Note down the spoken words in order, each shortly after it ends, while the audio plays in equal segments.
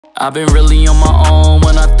I've been really on my own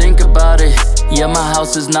when I think about it. Yeah, my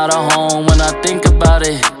house is not a home when I think about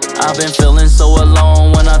it. I've been feeling so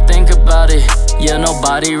alone when I think about it. Yeah,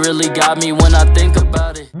 nobody really got me when I think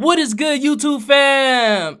about it. What is good, YouTube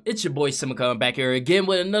fam? It's your boy Simba coming back here again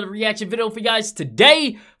with another reaction video for you guys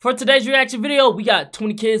today. For today's reaction video, we got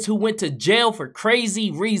 20 kids who went to jail for crazy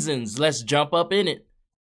reasons. Let's jump up in it.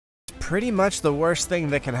 Pretty much the worst thing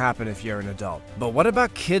that can happen if you're an adult. But what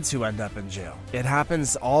about kids who end up in jail? It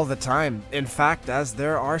happens all the time. In fact, as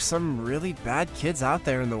there are some really bad kids out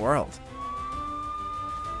there in the world.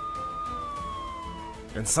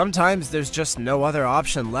 And sometimes there's just no other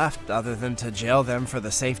option left other than to jail them for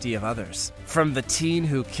the safety of others. From the teen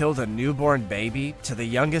who killed a newborn baby to the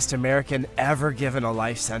youngest American ever given a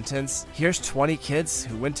life sentence, here's 20 kids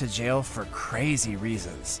who went to jail for crazy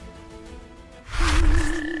reasons.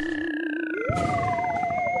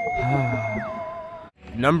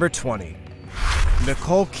 Number 20.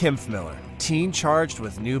 Nicole Kimpfmiller, teen charged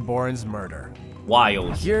with newborn's murder.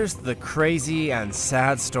 Wild. Here's the crazy and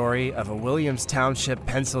sad story of a Williams Township,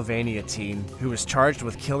 Pennsylvania teen who was charged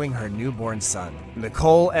with killing her newborn son.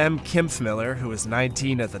 Nicole M. Kimpfmiller, who was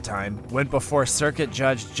 19 at the time, went before Circuit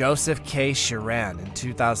Judge Joseph K. Sheeran in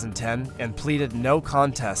 2010 and pleaded no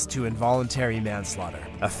contest to involuntary manslaughter,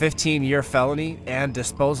 a 15-year felony, and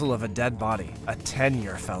disposal of a dead body, a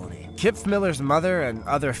 10-year felony. Kimpfmiller's mother and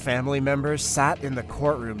other family members sat in the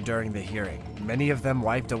courtroom during the hearing. Many of them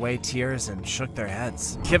wiped away tears and shook their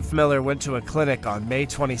heads. Kimpfmiller went to a clinic on May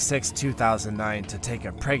 26, 2009 to take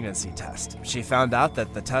a pregnancy test. She found out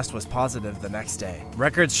that the test was positive the next day.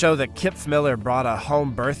 Records show that Kimpfmiller brought a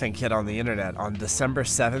home birthing kit on the internet on December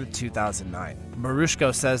 7, 2009.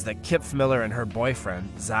 Marushko says that Kimpfmiller and her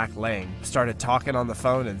boyfriend, Zach Lang, started talking on the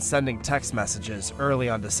phone and sending text messages early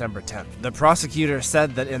on December 10th. The prosecutor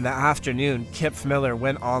said that in the afternoon, Kimpfmiller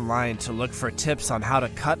went online to look for tips on how to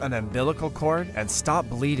cut an umbilical cord and stop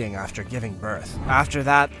bleeding after giving birth. After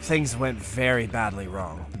that, things went very badly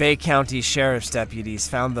wrong. Bay County Sheriff's deputies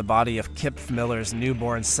found the body of Kimpfmiller's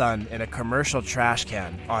newborn son in a commercial trash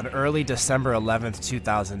can on early December 11,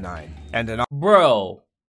 2009. And Bro.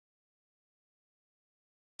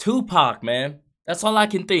 Tupac, man. That's all I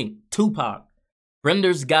can think. Tupac.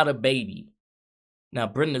 Brenda's got a baby. Now,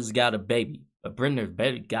 Brenda's got a baby, but Brenda's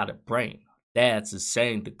baby got a brain. Dad's is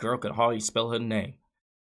saying the girl could hardly spell her name.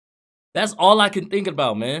 That's all I can think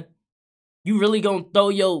about, man. You really gonna throw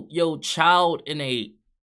your child in a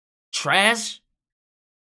trash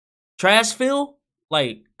field?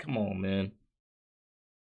 Like, come on, man.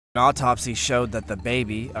 An autopsy showed that the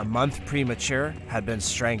baby, a month premature, had been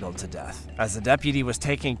strangled to death. As the deputy was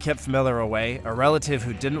taking Kimpfmiller away, a relative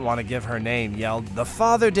who didn't want to give her name yelled, "The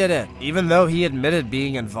father did it!" Even though he admitted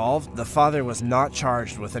being involved, the father was not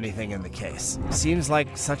charged with anything in the case. Seems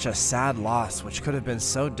like such a sad loss, which could have been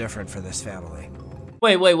so different for this family.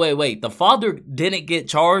 Wait. The father didn't get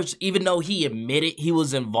charged even though he admitted he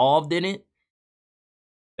was involved in it?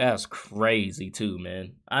 That's crazy too,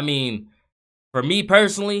 man. I mean, for me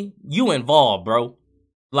personally, you involved, bro.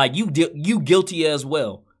 Like, you guilty as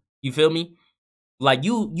well. You feel me? Like,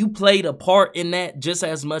 you played a part in that just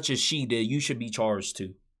as much as she did. You should be charged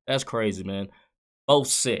too. That's crazy, man. Both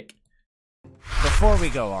sick. Before we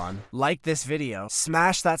go on, like this video,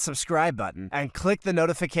 smash that subscribe button, and click the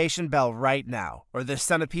notification bell right now, or the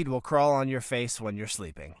centipede will crawl on your face when you're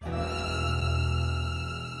sleeping.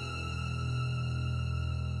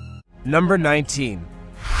 Number 19.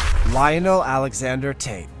 Lionel Alexander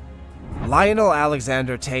Tate. Lionel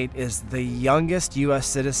Alexander Tate is the youngest U.S.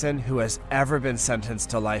 citizen who has ever been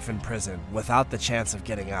sentenced to life in prison without the chance of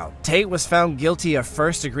getting out. Tate was found guilty of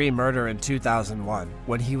first-degree murder in 2001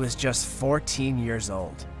 when he was just 14 years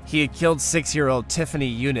old. He had killed 6-year-old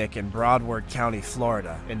Tiffany Unick in Broward County,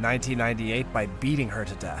 Florida in 1998 by beating her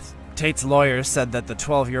to death. Tate's lawyers said that the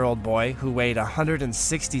 12-year-old boy, who weighed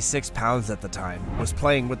 166 pounds at the time, was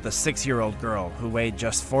playing with the 6-year-old girl, who weighed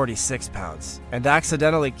just 46 pounds, and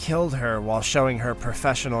accidentally killed her while showing her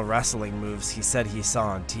professional wrestling moves he said he saw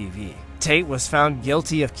on TV. Tate was found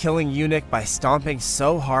guilty of killing Unick by stomping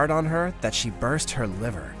so hard on her that she burst her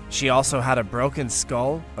liver. She also had a broken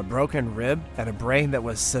skull, a broken rib, and a brain that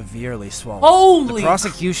was severely swollen. Holy! The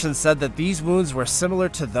prosecution said that these wounds were similar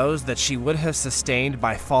to those that she would have sustained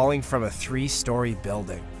by falling from a 3-story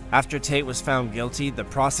building. After Tate was found guilty, the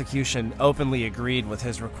prosecution openly agreed with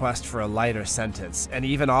his request for a lighter sentence and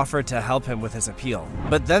even offered to help him with his appeal.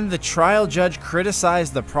 But then the trial judge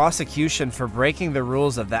criticized the prosecution for breaking the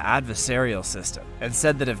rules of the adversarial system and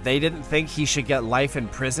said that if they didn't think he should get life in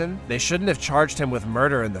prison, they shouldn't have charged him with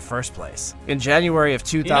murder in the first place. In January of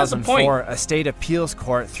 2004, a state appeals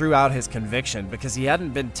court threw out his conviction because he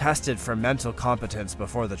hadn't been tested for mental competence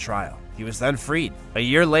before the trial. He was then freed. A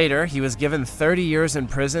year later, he was given 30 years in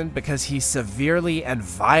prison because he severely and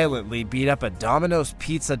violently beat up a Domino's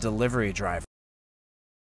pizza delivery driver.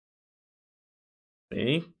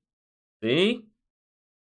 See? See?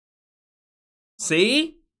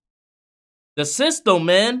 See? The system,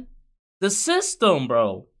 man. The system,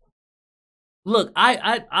 bro. Look,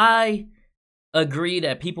 I agree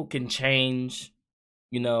that people can change,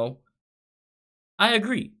 you know. I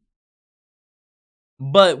agree.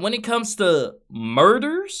 But when it comes to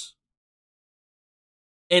murders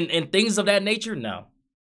and things of that nature, no.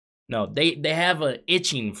 No, they have an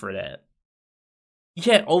itching for that. You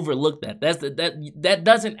can't overlook that. That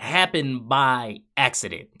doesn't happen by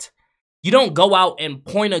accident. You don't go out and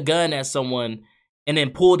point a gun at someone and then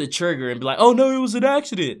pull the trigger and be like, oh no, it was an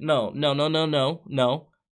accident. No.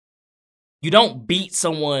 You don't beat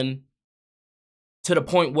someone to the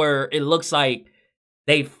point where it looks like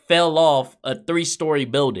they fell off a 3-story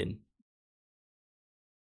building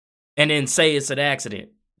and then say it's an accident.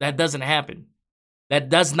 That doesn't happen. That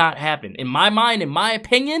does not happen. In my mind, in my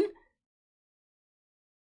opinion,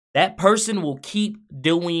 that person will keep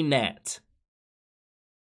doing that.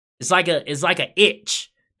 It's like an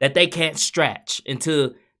itch that they can't scratch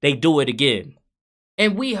until they do it again.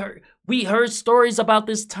 And we heard stories about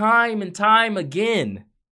this time and time again.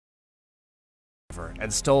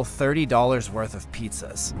 And stole $30 worth of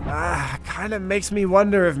pizzas. Kind of makes me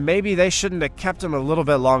wonder if maybe they shouldn't have kept him a little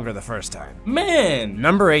bit longer the first time. Man!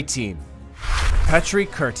 Number 18. Petri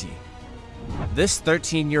Kurti. This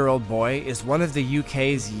 13-year-old boy is one of the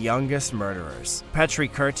UK's youngest murderers. Petri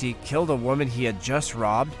Kurti killed a woman he had just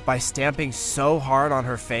robbed by stamping so hard on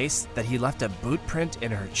her face that he left a boot print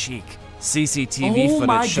in her cheek. CCTV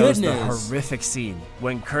footage shows the horrific scene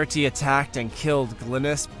when Kurti attacked and killed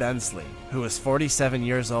Glynis Bensley, who was 47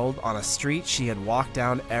 years old, on a street she had walked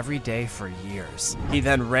down every day for years. He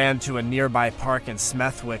then ran to a nearby park in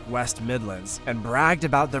Smethwick, West Midlands, and bragged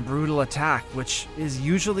about the brutal attack, which is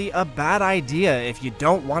usually a bad idea if you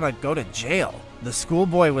don't want to go to jail. The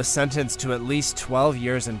schoolboy was sentenced to at least 12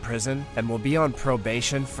 years in prison and will be on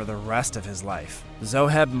probation for the rest of his life.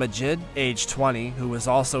 Zoheb Majid, age 20, who was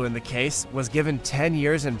also in the case, was given 10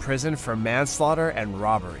 years in prison for manslaughter and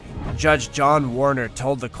robbery. Judge John Warner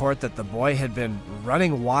told the court that the boy had been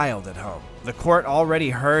running wild at home. The court already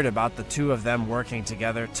heard about the two of them working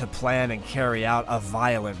together to plan and carry out a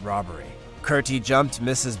violent robbery. Kurti jumped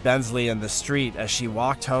Mrs. Bensley in the street as she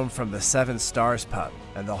walked home from the Seven Stars pub,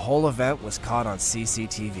 and the whole event was caught on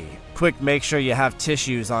CCTV. Quick make sure you have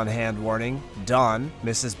tissues on hand warning. Dawn,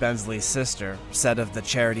 Mrs. Bensley's sister, said of the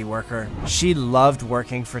charity worker, she loved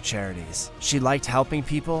working for charities. She liked helping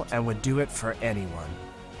people and would do it for anyone.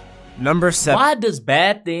 Number 7. Why does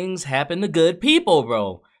bad things happen to good people,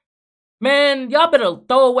 bro? Man, y'all better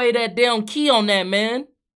throw away that damn key on that, man.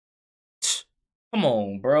 Come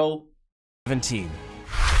on, bro. 17.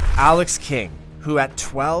 Alex King, who at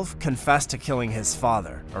 12 confessed to killing his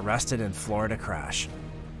father, arrested in Florida crash.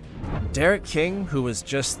 Derek King, who was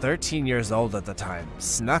just 13 years old at the time,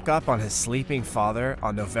 snuck up on his sleeping father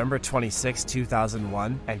on November 26,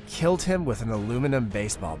 2001 and killed him with an aluminum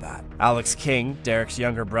baseball bat. Alex King, Derek's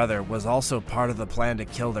younger brother, was also part of the plan to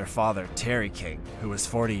kill their father, Terry King, who was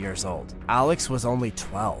 40 years old. Alex was only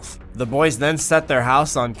 12. The boys then set their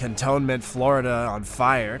house on Cantonment, Florida on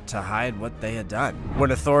fire to hide what they had done.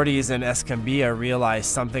 When authorities in Escambia realized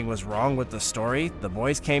something was wrong with the story, the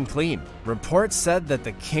boys came clean. Reports said that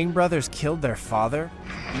the King brothers killed their father.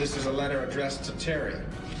 This is a letter addressed to Terry.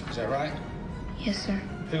 Is that right? Yes, sir.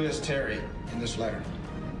 Who is Terry in this letter?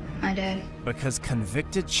 My dad. Because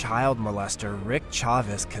convicted child molester Rick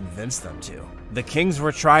Chavez convinced them to. The Kings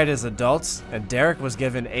were tried as adults, and Derek was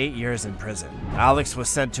given 8 years in prison. Alex was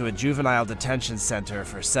sent to a juvenile detention center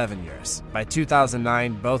for 7 years. By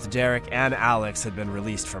 2009, both Derek and Alex had been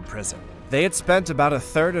released from prison. They had spent about a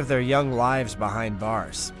third of their young lives behind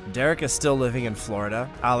bars. Derek is still living in Florida.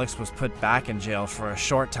 Alex was put back in jail for a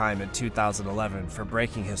short time in 2011 for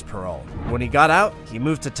breaking his parole. When he got out, he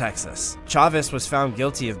moved to Texas. Chavez was found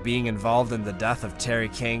guilty of being involved in the death of Terry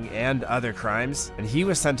King and other crimes, and he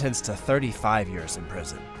was sentenced to 35 years in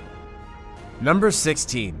prison. Number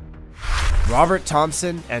 16. Robert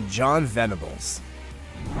Thompson and John Venables.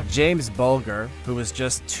 James Bulger, who was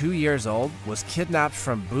just 2 years old, was kidnapped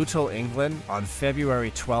from Bootle, England on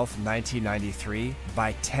February 12, 1993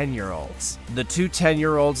 by 10-year-olds. The two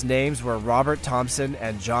 10-year-olds' names were Robert Thompson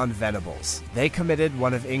and John Venables. They committed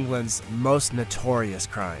one of England's most notorious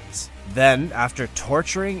crimes. Then, after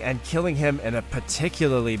torturing and killing him in a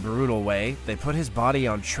particularly brutal way, they put his body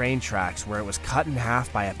on train tracks where it was cut in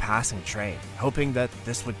half by a passing train, hoping that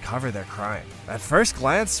this would cover their crime. At first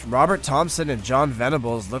glance, Robert Thompson and John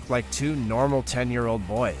Venables looked like two normal 10-year-old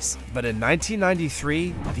boys. But in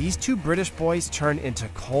 1993, these two British boys turned into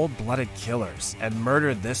cold-blooded killers and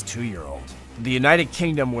murdered this 2-year-old. The United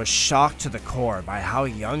Kingdom was shocked to the core by how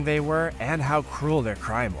young they were and how cruel their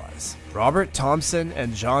crime was. Robert Thompson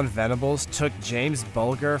and John Venables took James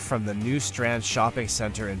Bulger from the New Strand shopping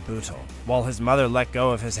center in Bootle, while his mother let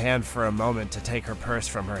go of his hand for a moment to take her purse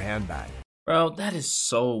from her handbag. Bro, that is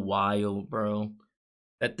so wild, bro.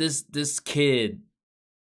 That this kid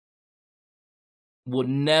would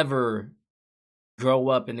never grow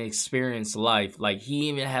up and experience life. Like, he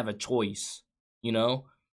didn't even have a choice, you know?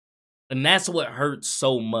 And that's what hurts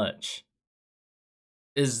so much,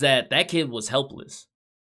 is that kid was helpless,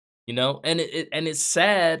 you know? And it's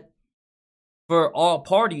sad for all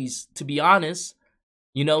parties, to be honest,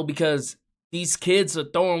 you know, because these kids are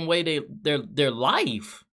throwing away their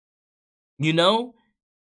life, you know?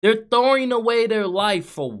 They're throwing away their life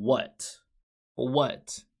for what? For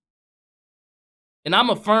what? And I'm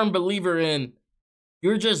a firm believer in,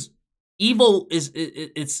 you're just, evil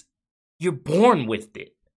it's you're born with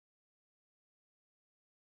it.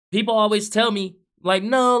 People always tell me, like,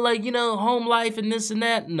 no, like, you know, home life and this and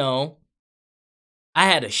that. No. I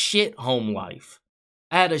had a shit home life.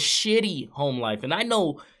 I had a shitty home life. And I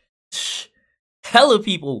know hella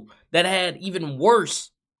people that had even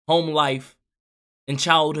worse home life and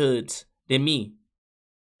childhoods than me.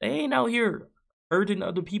 They ain't out here hurting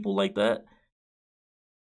other people like that.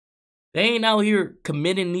 They ain't out here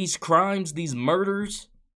committing these crimes, these murders,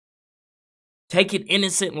 taking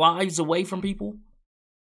innocent lives away from people.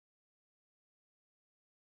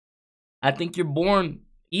 I think you're born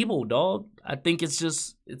evil, dog. I think it's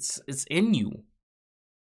just, it's in you.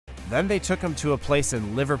 Then they took him to a place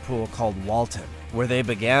in Liverpool called Walton, where they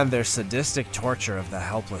began their sadistic torture of the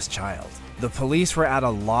helpless child. The police were at a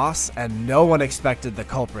loss, and no one expected the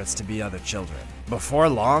culprits to be other children. Before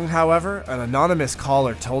long, however, an anonymous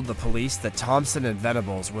caller told the police that Thompson and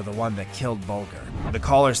Venables were the one that killed Bulger. The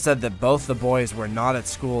caller said that both the boys were not at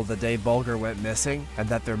school the day Bulger went missing, and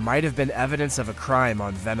that there might have been evidence of a crime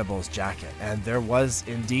on Venables' jacket. And there was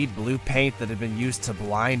indeed blue paint that had been used to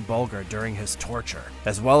blind Bulger during his torture,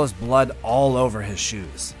 as well as blood all over his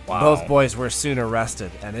shoes. Wow. Both boys were soon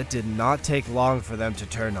arrested, and it did not take long for them to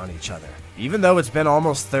turn on each other. Even though it's been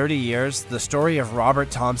almost 30 years, the story of Robert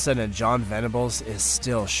Thompson and John Venables is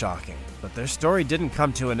still shocking. But their story didn't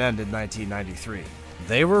come to an end in 1993.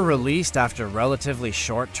 They were released after relatively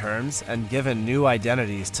short terms and given new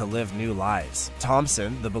identities to live new lives.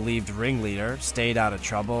 Thompson, the believed ringleader, stayed out of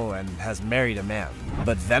trouble and has married a man.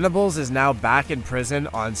 But Venables is now back in prison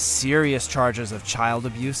on serious charges of child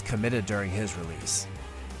abuse committed during his release.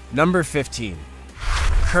 Number 15.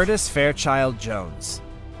 Curtis Fairchild Jones.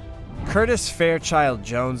 Curtis Fairchild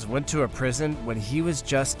Jones went to a prison when he was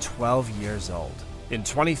just 12 years old. In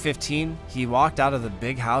 2015, he walked out of the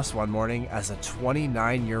big house one morning as a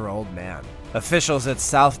 29-year-old man. Officials at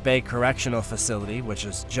South Bay Correctional Facility, which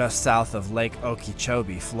is just south of Lake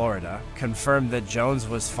Okeechobee, Florida, confirmed that Jones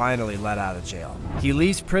was finally let out of jail. He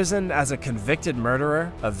leaves prison as a convicted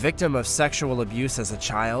murderer, a victim of sexual abuse as a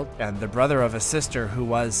child, and the brother of a sister who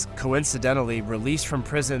was, coincidentally, released from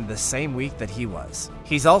prison the same week that he was.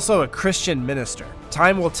 He's also a Christian minister.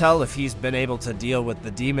 Time will tell if he's been able to deal with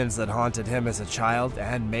the demons that haunted him as a child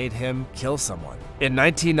and made him kill someone. In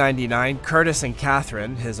 1999, Curtis and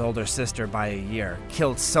Catherine, his older sister by a year,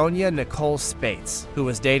 killed Sonia Nicole Spates, who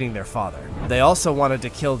was dating their father. They also wanted to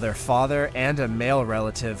kill their father and a male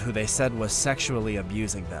relative who they said was sexually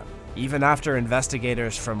abusing them. Even after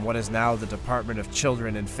investigators from what is now the Department of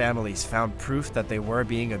Children and Families found proof that they were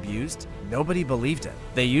being abused, nobody believed it.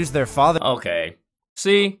 They used their father— Okay.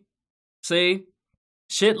 See?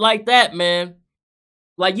 Shit like that, man.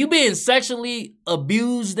 Like, you being sexually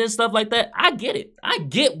abused and stuff like that, I get it. I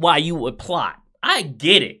get why you would plot. I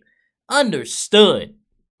get it. Understood.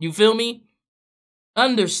 You feel me?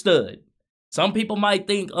 Understood. Some people might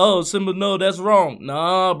think, oh, Simba, no, that's wrong.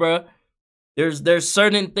 Nah, bruh. There's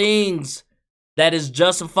certain things that is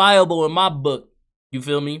justifiable in my book. You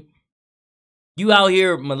feel me? You out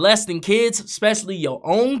here molesting kids, especially your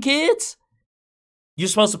own kids, you're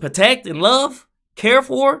supposed to protect and love, care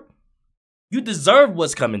for. You deserve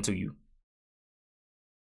what's coming to you.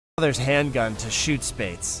 Father's handgun to shoot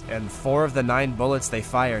Spates, and 4 of the 9 bullets they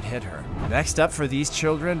fired hit her. Next up for these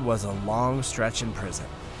children was a long stretch in prison.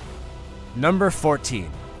 Number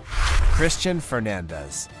 14. Christian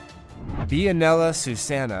Fernandez. Bianella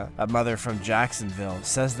Susana, a mother from Jacksonville,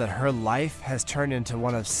 says that her life has turned into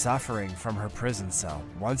one of suffering from her prison cell,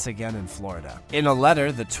 once again in Florida. In a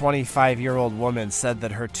letter, the 25-year-old woman said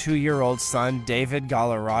that her 2-year-old son, David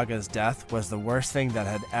Galarraga's death was the worst thing that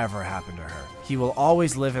had ever happened to her. He will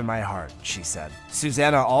always live in my heart, she said.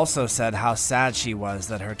 Susana also said how sad she was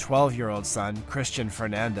that her 12-year-old son, Christian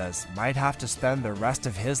Fernandez, might have to spend the rest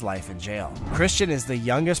of his life in jail. Christian is the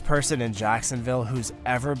youngest person in Jacksonville who's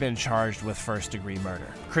ever been charged with first-degree murder.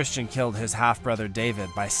 Christian killed his half-brother David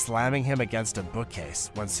by slamming him against a bookcase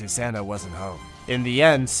when Susana wasn't home. In the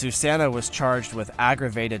end, Susana was charged with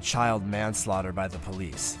aggravated child manslaughter by the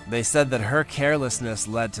police. They said that her carelessness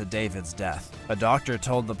led to David's death. A doctor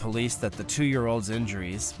told the police that the 2-year-old's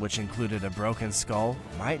injuries, which included a broken skull,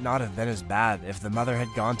 might not have been as bad if the mother had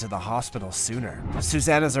gone to the hospital sooner.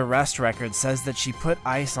 Susana's arrest record says that she put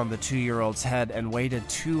ice on the 2-year-old's head and waited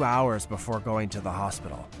 2 hours before going to the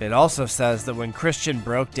hospital. It also says that when Christian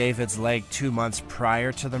broke David's leg 2 months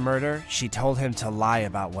prior to the murder, she told him to lie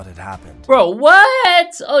about what had happened. Bro, what?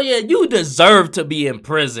 Oh yeah, you deserve to be in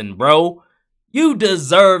prison, bro. You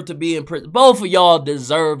deserve to be in prison. Both of y'all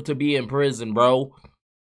deserve to be in prison, bro.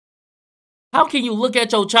 How can you look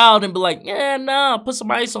at your child and be like, yeah, nah, put some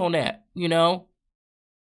ice on that, you know?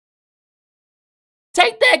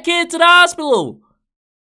 Take that kid to the hospital.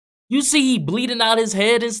 You see he bleeding out his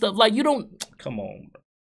head and stuff. Like, you don't, come on, bro.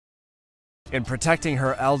 In protecting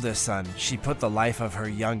her eldest son, she put the life of her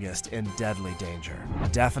youngest in deadly danger.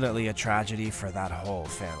 Definitely a tragedy for that whole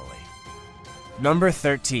family. Number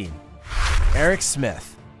 13. Eric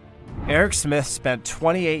Smith. Eric Smith spent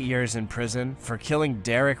 28 years in prison for killing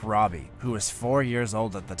Derek Robbie, who was 4 years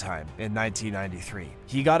old at the time, in 1993.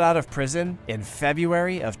 He got out of prison in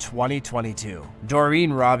February of 2022.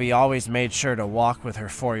 Doreen Robbie always made sure to walk with her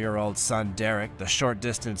 4-year-old son Derek the short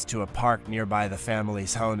distance to a park nearby the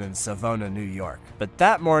family's home in Savona, New York. But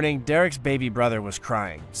that morning, Derek's baby brother was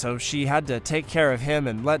crying, so she had to take care of him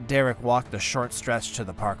and let Derek walk the short stretch to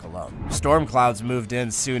the park alone. Storm clouds moved in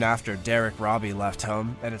soon after Derek Robbie left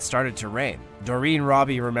home, and it started to rain. Doreen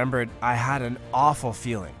Robbie remembered, "I had an awful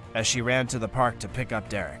feeling," as she ran to the park to pick up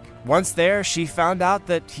Derek. Once there, she found out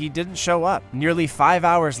that he didn't show up. Nearly 5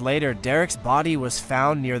 hours later, Derek's body was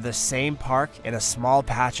found near the same park in a small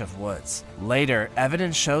patch of woods. Later,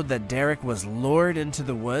 evidence showed that Derek was lured into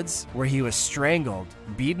the woods where he was strangled,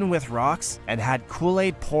 beaten with rocks, and had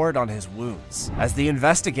Kool-Aid poured on his wounds. As the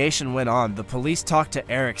investigation went on, the police talked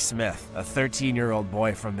to Eric Smith, a 13-year-old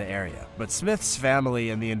boy from the area. But Smith's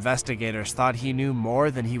family and the investigators thought he knew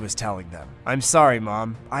more than he was telling them. "I'm sorry,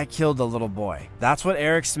 Mom. I killed a little boy." That's what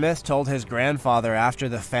Eric Smith told his grandfather after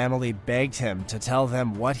the family begged him to tell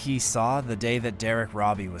them what he saw the day that Derek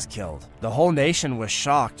Robbie was killed. The whole nation was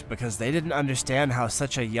shocked because they didn't understand how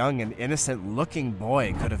such a young and innocent-looking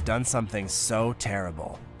boy could have done something so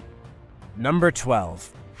terrible. Number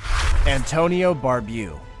 12. Antonio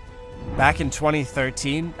Barbeau. Back in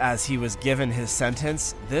 2013, as he was given his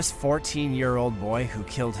sentence, this 14-year-old boy who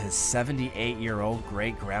killed his 78-year-old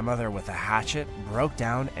great-grandmother with a hatchet broke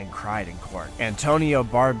down and cried in court. Antonio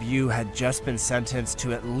Barbeau had just been sentenced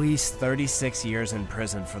to at least 36 years in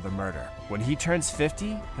prison for the murder. When he turns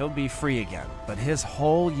 50, he'll be free again, but his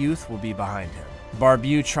whole youth will be behind him.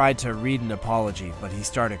 Barbeau tried to read an apology, but he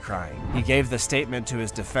started crying. He gave the statement to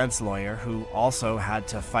his defense lawyer, who also had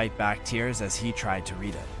to fight back tears as he tried to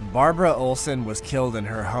read it. Barbara Olson was killed in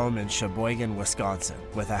her home in Sheboygan, Wisconsin,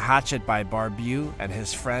 with a hatchet by Barbeau and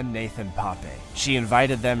his friend Nathan Pape. She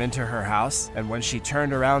invited them into her house, and when she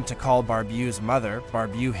turned around to call Barbeau's mother,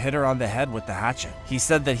 Barbeau hit her on the head with the hatchet. He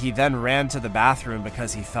said that he then ran to the bathroom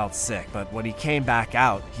because he felt sick, but when he came back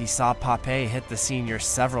out, he saw Pape hit the senior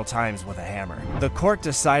several times with a hammer. The court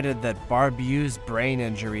decided that Barbeau's brain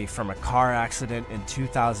injury from a car accident in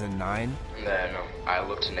 2009 Then I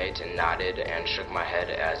looked to Nate and nodded and shook my head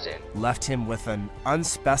as in left him with an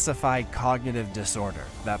unspecified cognitive disorder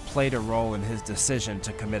that played a role in his decision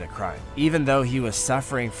to commit a crime. Even though he was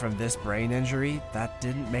suffering from this brain injury, that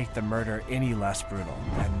didn't make the murder any less brutal.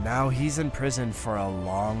 And now he's in prison for a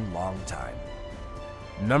long, long time.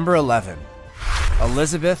 Number 11.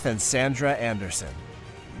 Elizabeth and Sandra Anderson.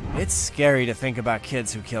 It's scary to think about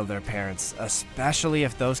kids who killed their parents, especially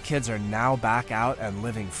if those kids are now back out and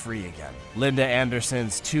living free again. Linda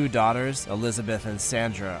Anderson's 2 daughters, Elizabeth and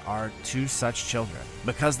Sandra, are 2 such children.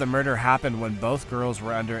 Because the murder happened when both girls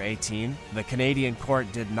were under 18, the Canadian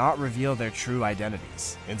court did not reveal their true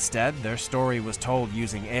identities. Instead, their story was told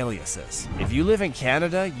using aliases. If you live in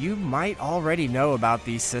Canada, you might already know about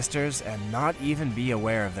these sisters and not even be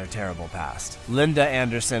aware of their terrible past. Linda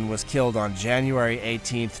Anderson was killed on January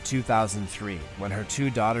 18, 2003, when her 2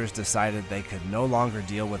 daughters decided they could no longer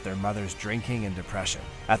deal with their mother's drinking and depression.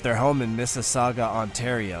 At their home in Mississauga,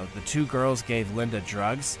 Ontario, the 2 girls gave Linda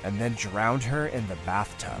drugs and then drowned her in the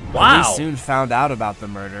bathtub. Wow. Police soon found out about the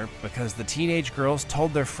murder because the teenage girls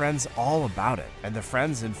told their friends all about it, and the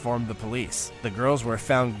friends informed the police. The girls were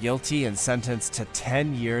found guilty and sentenced to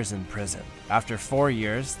 10 years in prison. After 4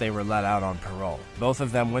 years, they were let out on parole. Both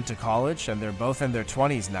of them went to college, and they're both in their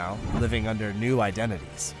 20s now, living under new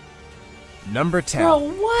identities. Number 10. Bro,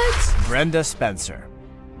 what? Brenda Spencer.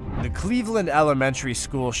 The Cleveland Elementary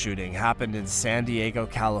School shooting happened in San Diego,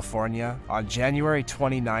 California on January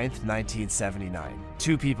 29, 1979.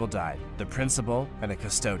 2 people died, the principal and a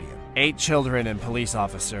custodian. 8 children and police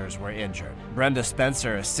officers were injured. Brenda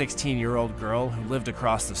Spencer, a 16-year-old girl who lived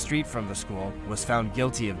across the street from the school, was found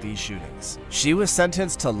guilty of these shootings. She was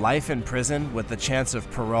sentenced to life in prison with the chance of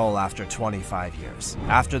parole after 25 years.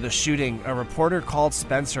 After the shooting, a reporter called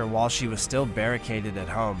Spencer while she was still barricaded at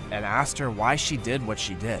home and asked her why she did what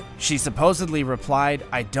she did. She supposedly replied,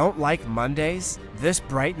 "I don't like Mondays. This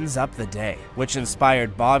brightens up the day," which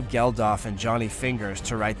inspired Bob Geldof and Johnny Fingers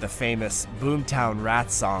to write the famous Boomtown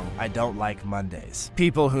Rats song, "I Don't Like Mondays."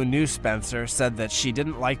 People who knew Spencer said that she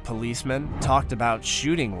didn't like policemen, talked about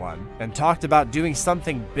shooting one, and talked about doing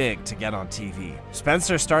something big to get on TV.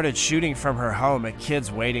 Spencer started shooting from her home at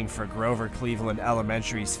kids waiting for Grover Cleveland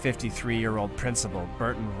Elementary's 53-year-old principal,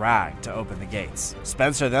 Burton Ragg, to open the gates.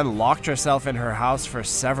 Spencer then locked herself in her house for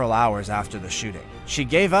several hours after the shooting. She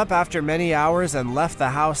gave up after many hours and left the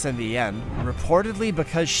house in the end, reportedly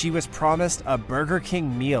because she was promised a Burger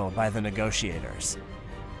King meal by the negotiators.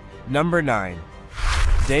 Number 9.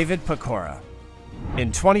 David Pecora.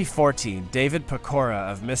 In 2014, David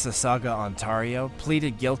Pecora of Mississauga, Ontario,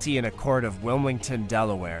 pleaded guilty in a court of Wilmington,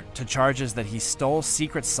 Delaware, to charges that he stole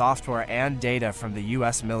secret software and data from the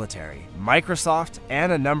US military, Microsoft,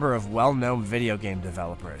 and a number of well-known video game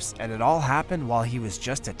developers, and it all happened while he was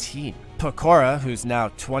just a teen. Pecora, who's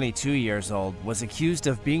now 22 years old, was accused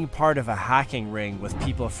of being part of a hacking ring with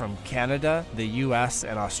people from Canada, the US,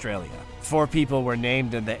 and Australia. 4 people were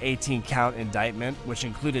named in the 18-count indictment, which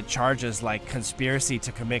included charges like conspiracy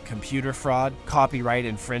to commit computer fraud, copyright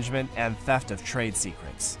infringement, and theft of trade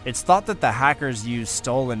secrets. It's thought that the hackers used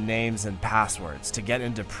stolen names and passwords to get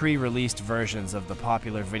into pre-released versions of the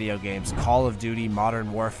popular video games Call of Duty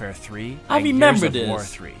Modern Warfare 3 and Gears of War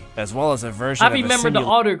 3, as well as a version of I remember the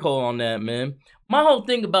article on that, man. My whole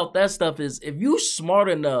thing about that stuff is if you smart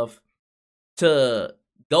enough to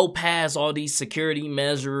go past all these security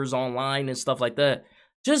measures online and stuff like that,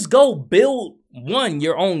 just go build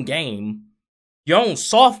your own game, your own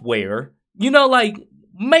software, like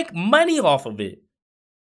make money off of it.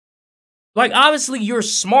 Like, obviously you're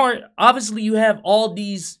smart, obviously you have all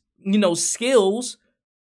these, skills,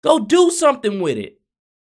 go do something with it.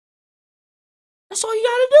 That's all you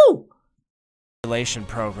gotta do.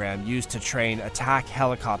 Program used to train attack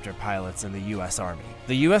helicopter pilots in the U.S. Army.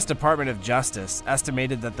 The U.S. Department of Justice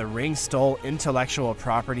estimated that the ring stole intellectual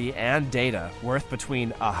property and data worth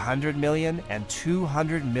between $100 million and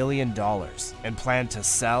 $200 million and planned to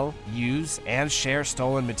sell, use, and share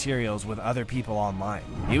stolen materials with other people online.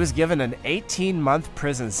 He was given an 18-month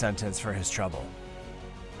prison sentence for his trouble.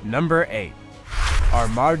 Number 8.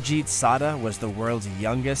 Amarjit Sada was the world's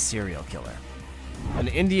youngest serial killer. An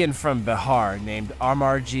Indian from Bihar named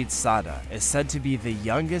Amarjit Sada is said to be the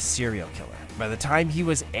youngest serial killer. By the time he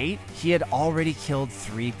was 8, he had already killed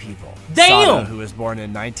 3 people. Damn! Sada, who was born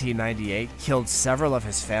in 1998, killed several of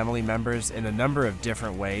his family members in a number of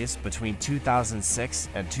different ways between 2006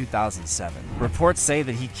 and 2007. Reports say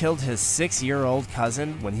that he killed his 6-year-old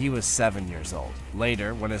cousin when he was 7 years old.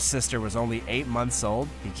 Later, when his sister was only 8 months old,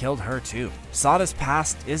 he killed her too. Sada's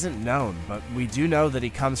past isn't known, but we do know that he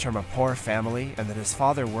comes from a poor family and that his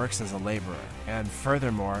father works as a laborer. And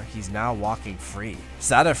furthermore, he's now walking free.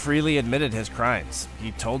 Sada freely admitted his crimes.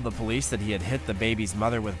 He told the police that he had hit the baby's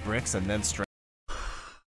mother with bricks and then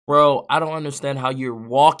Bro, I don't understand how you're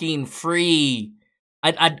walking free.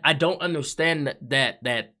 I don't understand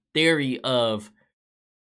that theory of,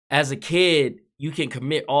 as a kid, you can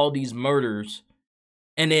commit all these murders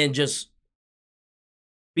and then just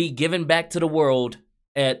be given back to the world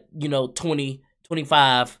at, 20,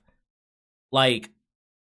 25, Like,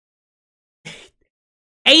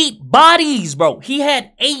 8 bodies, bro. He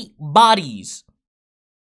had 8 bodies.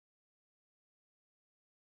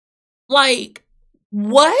 Like,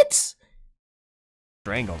 what?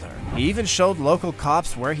 Strangled her. He even showed local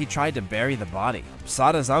cops where he tried to bury the body.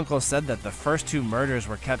 Sada's uncle said that the first 2 murders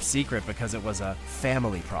were kept secret because it was a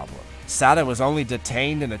family problem. Sada was only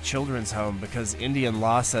detained in a children's home because Indian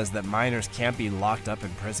law says that minors can't be locked up in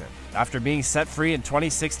prison. After being set free in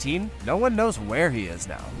 2016, no one knows where he is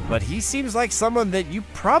now. But he seems like someone that you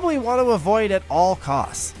probably want to avoid at all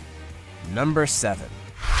costs. Number 7.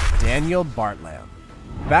 Daniel Bartlam.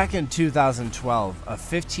 Back in 2012, a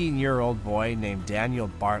 15-year-old boy named Daniel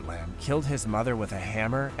Bartlam killed his mother with a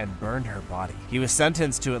hammer and burned her body. He was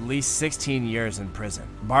sentenced to at least 16 years in prison.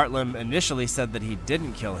 Bartlam initially said that he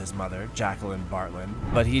didn't kill his mother, Jacqueline Bartlam,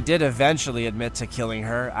 but he did eventually admit to killing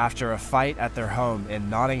her after a fight at their home in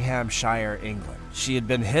Nottinghamshire, England. She had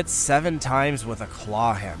been hit 7 times with a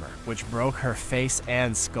claw hammer, which broke her face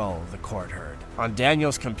and skull, the court heard. On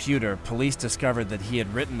Daniel's computer, police discovered that he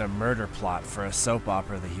had written a murder plot for a soap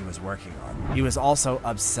opera that he was working on. He was also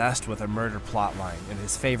obsessed with a murder plotline in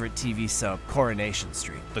his favorite TV soap, Coronation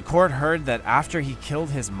Street. The court heard that after he killed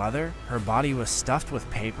his mother, her body was stuffed with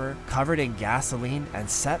paper, covered in gasoline, and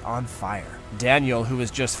set on fire. Daniel, who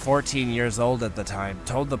was just 14 years old at the time,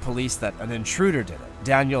 told the police that an intruder did it.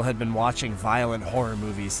 Daniel had been watching violent horror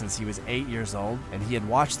movies since he was 8 years old, and he had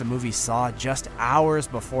watched the movie Saw just hours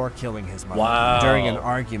before killing his mother. Wow. During an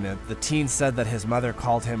argument, the teen said that his mother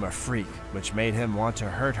called him a freak, which made him want to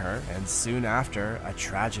hurt her, and soon after, a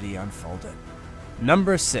tragedy unfolded.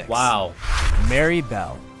 Number 6. Wow. Mary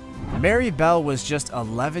Bell. Mary Bell was just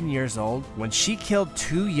 11 years old when she killed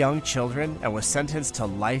 2 young children and was sentenced to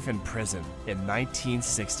life in prison in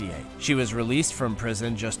 1968. She was released from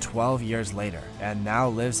prison just 12 years later and now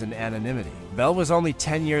lives in anonymity. Bell was only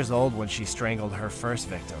 10 years old when she strangled her first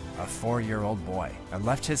victim, a 4-year-old boy, and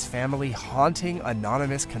left his family haunting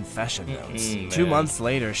anonymous confession notes. 2 months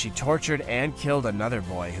later, she tortured and killed another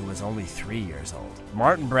boy who was only 3 years old.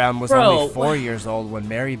 Martin Brown was only 4 years old when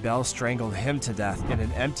Mary Bell strangled him to death in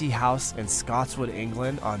an empty house in Scotswood,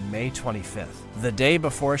 England on May 25th, the day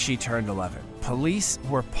before she turned 11. Police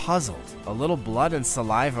were puzzled. A little blood and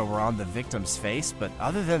saliva were on the victim's face, but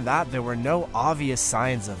other than that, there were no obvious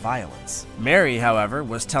signs of violence. Mary, however,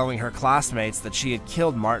 was telling her classmates that she had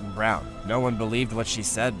killed Martin Brown. No one believed what she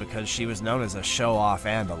said because she was known as a show-off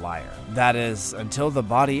and a liar. That is, until the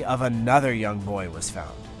body of another young boy was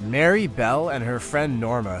found. Mary Bell and her friend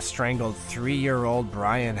Norma strangled 3-year-old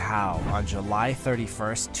Brian Howe on July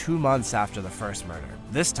 31st, 2 months after the first murder.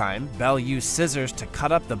 This time, Bell used scissors to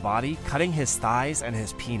cut up the body, cutting his thighs and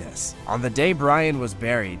his penis. On the day Brian was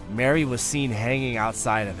buried, Mary was seen hanging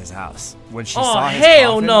outside of his house. When she saw his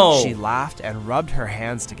coffin, she laughed and rubbed her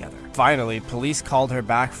hands together. Finally, police called her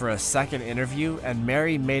back for a second interview, and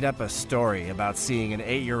Mary made up a story about seeing an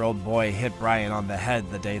 8-year-old boy hit Brian on the head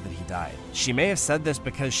the day that he died. She may have said this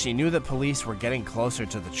because she knew that police were getting closer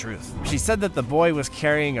to the truth. She said that the boy was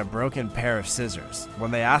carrying a broken pair of scissors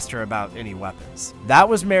when they asked her about any weapons. That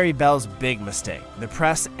was Mary Bell's big mistake. The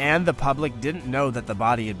press and the public didn't know that the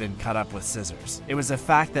body had been cut up with scissors. It was a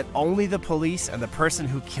fact that only the police and the person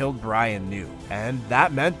who killed Brian knew, and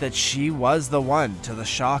that meant that she was the one, to the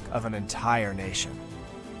shock of an entire nation.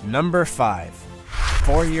 Number 5.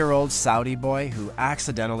 4-year-old Saudi boy who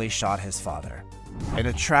accidentally shot his father. In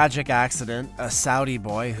a tragic accident, a Saudi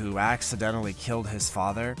boy who accidentally killed his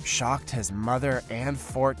father shocked his mother and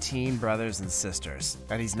 14 brothers and sisters,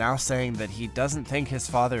 and he's now saying that he doesn't think his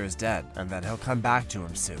father is dead and that he'll come back to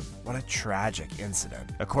him soon. What a tragic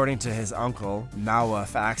incident. According to his uncle,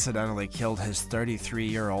 Nawaf accidentally killed his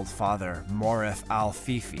 33-year-old father, Morif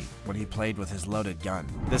al-Fifi, when he played with his loaded gun.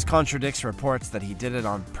 This contradicts reports that he did it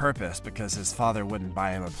on purpose because his father wouldn't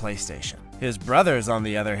buy him a PlayStation. His brothers, on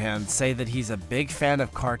the other hand, say that he's a big fan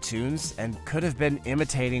of cartoons and could have been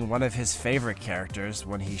imitating one of his favorite characters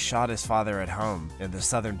when he shot his father at home in the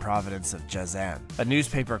southern province of Jazan. A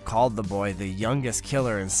newspaper called the boy the youngest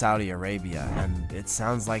killer in Saudi Arabia, and it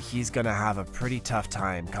sounds like he's gonna have a pretty tough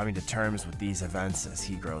time coming to terms with these events as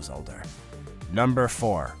he grows older. Number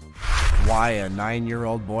 4. Why a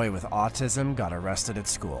 9-year-old boy with autism got arrested at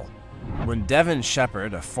school. When Devin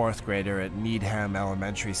Shepard, a 4th grader at Needham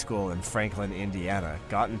Elementary School in Franklin, Indiana,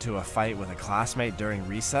 got into a fight with a classmate during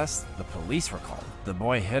recess, the police were called. The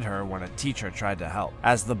boy hit her when a teacher tried to help.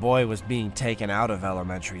 As the boy was being taken out of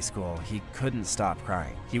elementary school, he couldn't stop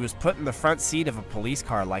crying. He was put in the front seat of a police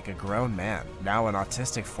car like a grown man, now an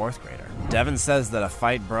autistic 4th grader. Devin says that a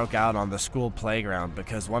fight broke out on the school playground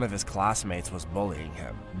because one of his classmates was bullying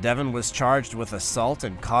him. Devin was charged with assault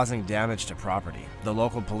and causing damage to property. The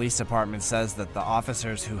local police department says that the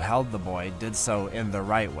officers who held the boy did so in the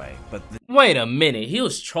right way, but wait a minute, he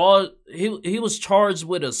was charged. He was charged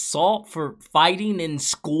with assault for fighting in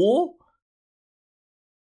school.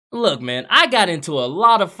 Look, man, I got into a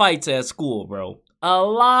lot of fights at school, bro. A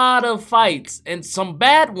lot of fights, and some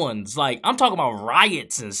bad ones. Like, I'm talking about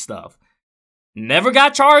riots and stuff. Never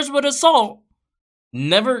got charged with assault.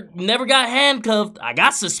 Never got handcuffed. I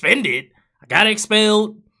got suspended. I got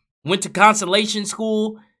expelled. Went to Consolation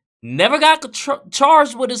School. Never got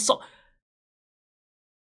charged with assault.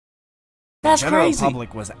 That's crazy. The general crazy.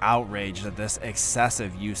 public was outraged at this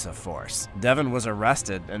excessive use of force. Devin was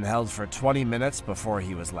arrested and held for 20 minutes before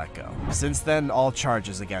he was let go. Since then, all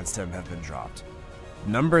charges against him have been dropped.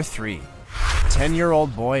 Number 3.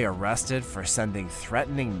 10-year-old boy arrested for sending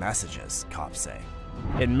threatening messages, cops say.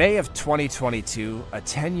 In May of 2022, a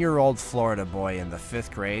 10-year-old Florida boy in the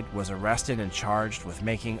 5th grade was arrested and charged with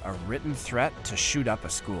making a written threat to shoot up a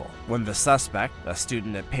school. When the suspect, a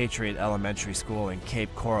student at Patriot Elementary School in Cape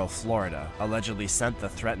Coral, Florida, allegedly sent the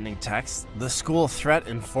threatening text, the school threat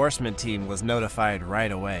enforcement team was notified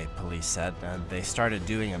right away, police said, and they started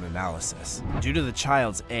doing an analysis. Due to the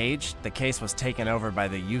child's age, the case was taken over by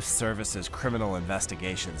the Youth Services Criminal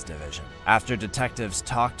Investigations Division. After detectives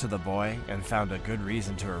talked to the boy and found a good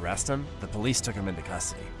reason to arrest him, the police took him into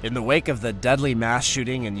custody. In the wake of the deadly mass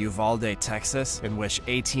shooting in Uvalde, Texas, in which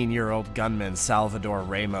 18-year-old gunman Salvador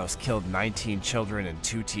Ramos killed 19 children and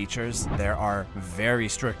 2 teachers, there are very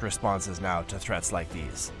strict responses now to threats like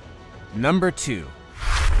these. Number 2.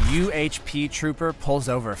 UHP trooper pulls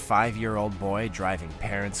over 5-year-old boy driving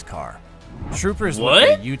parents' car. Troopers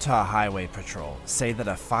with the Utah Highway Patrol say that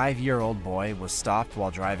a 5-year-old boy was stopped while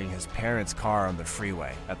driving his parents' car on the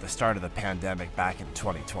freeway at the start of the pandemic back in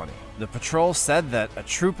 2020. The patrol said that a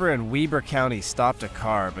trooper in Weber County stopped a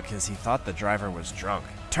car because he thought the driver was drunk.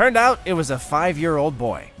 Turned out it was a 5-year-old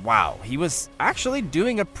boy. Wow, he was actually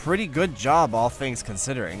doing a pretty good job, all things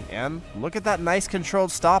considering, and look at that nice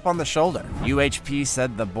controlled stop on the shoulder. UHP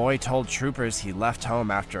said the boy told troopers he left home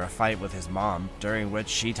after a fight with his mom, during which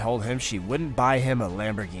she told him she wouldn't buy him a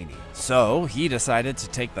Lamborghini. So he decided to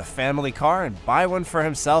take the family car and buy one for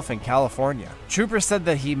himself in California. Troopers said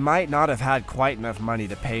that he might not have had quite enough money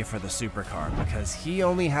to pay for the supercar because he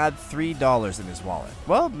only had $3 in his wallet.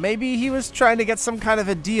 Well, maybe he was trying to get some kind of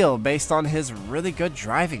a deal based on his really good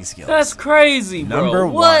driving skills. That's crazy, bro. Number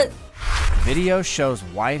what? 1. Video shows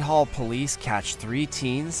Whitehall police catch 3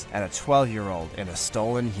 teens and a 12-year-old in a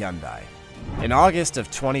stolen Hyundai. In August of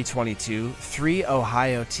 2022, 3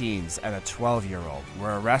 Ohio teens and a 12-year-old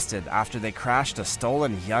were arrested after they crashed a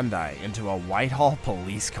stolen Hyundai into a Whitehall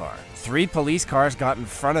police car. 3 police cars got in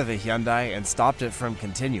front of the Hyundai and stopped it from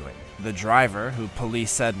continuing. The driver, who police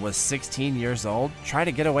said was 16 years old, tried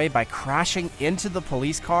to get away by crashing into the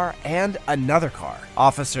police car and another car.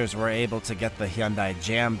 Officers were able to get the Hyundai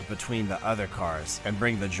jammed between the other cars and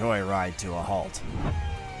bring the joyride to a halt.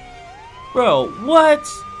 Bro, what?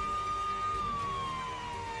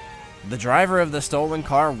 The driver of the stolen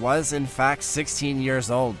car was in fact 16 years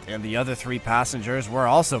old, and the other 3 passengers were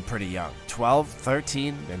also pretty young, 12,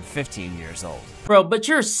 13, and 15 years old. Bro, but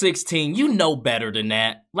you're 16, you know better than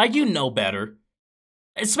that. Like, you know better.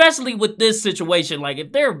 Especially with this situation, like,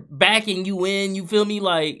 if they're backing you in, you feel me,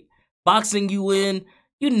 like, boxing you in,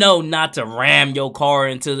 you know not to ram your car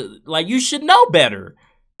into, like, you should know better.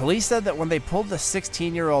 Police said that when they pulled the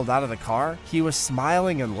 16-year-old out of the car, he was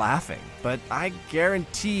smiling and laughing, but I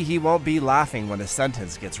guarantee he won't be laughing when his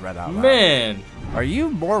sentence gets read out loud. Man. Are you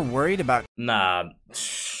more worried about— Nah,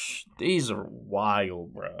 these are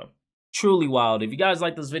wild, bro. Truly wild. If you guys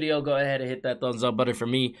like this video, go ahead and hit that thumbs up button for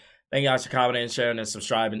me. Thank you guys for commenting, sharing, and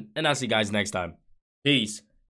subscribing, and I'll see you guys next time. Peace.